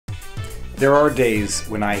There are days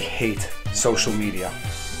when I hate social media.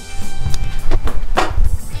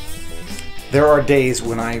 There are days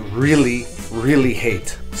when I really, really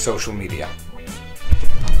hate social media.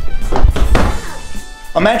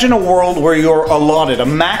 Imagine a world where you're allotted a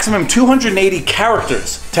maximum 280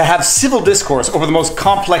 characters to have civil discourse over the most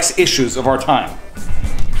complex issues of our time.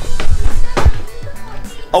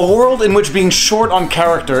 A world in which being short on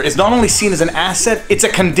character is not only seen as an asset, it's a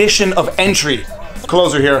condition of entry.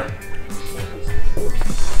 Closer here.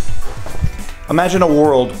 Imagine a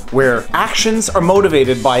world where actions are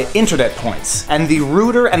motivated by internet points, and the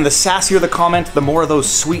ruder and the sassier the comment, the more of those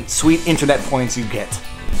sweet, sweet internet points you get.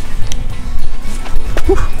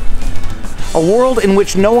 Whew. A world in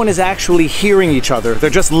which no one is actually hearing each other. They're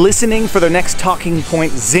just listening for their next talking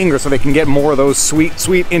point zinger so they can get more of those sweet,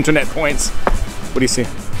 sweet internet points. What do you see?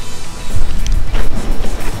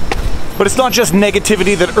 But it's not just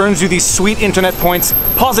negativity that earns you these sweet internet points.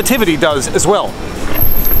 Positivity does as well.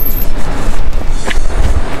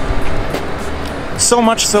 So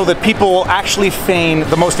much so that people will actually feign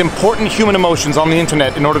the most important human emotions on the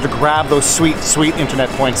internet in order to grab those sweet, sweet internet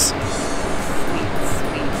points.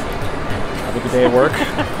 Have a good day at work.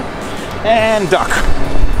 And duck.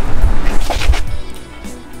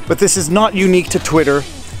 But this is not unique to Twitter.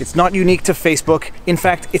 It's not unique to Facebook. In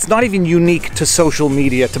fact, it's not even unique to social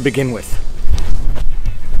media to begin with.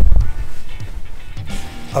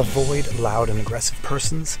 Avoid loud and aggressive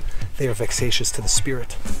persons. They are vexatious to the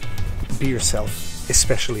spirit. Be yourself.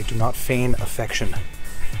 Especially do not feign affection.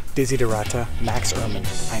 Desiderata, Max Ehrmann,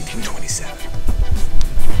 1927.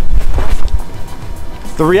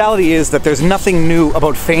 The reality is that there's nothing new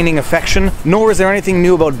about feigning affection, nor is there anything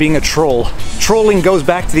new about being a troll. Trolling goes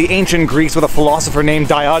back to the ancient Greeks with a philosopher named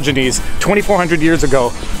Diogenes, 2,400 years ago,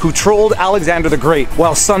 who trolled Alexander the Great.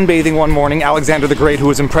 While sunbathing one morning, Alexander the Great, who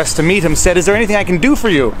was impressed to meet him, said, "Is there anything I can do for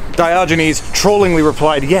you?" Diogenes trollingly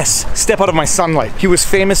replied, "Yes, step out of my sunlight." He was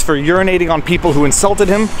famous for urinating on people who insulted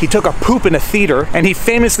him. He took a poop in a theater, and he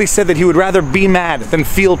famously said that he would rather be mad than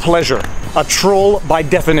feel pleasure. A troll by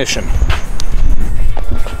definition.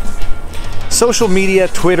 Social media,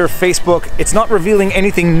 Twitter, Facebook, it's not revealing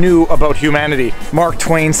anything new about humanity. Mark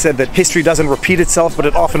Twain said that history doesn't repeat itself, but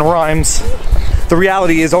it often rhymes. The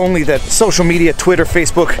reality is only that social media, Twitter,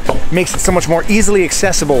 Facebook makes it so much more easily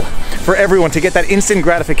accessible for everyone to get that instant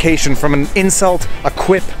gratification from an insult, a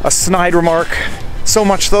quip, a snide remark. So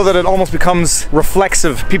much so that it almost becomes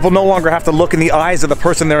reflexive. People no longer have to look in the eyes of the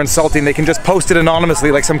person they're insulting. They can just post it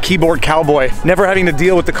anonymously like some keyboard cowboy, never having to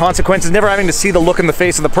deal with the consequences, never having to see the look in the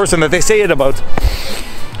face of the person that they say it about.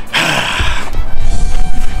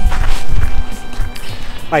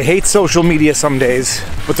 I hate social media some days,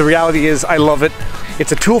 but the reality is I love it.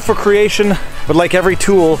 It's a tool for creation, but like every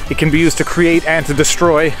tool, it can be used to create and to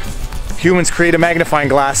destroy. Humans create a magnifying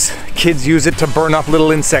glass. Kids use it to burn up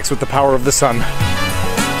little insects with the power of the sun.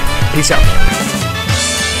 Peace out.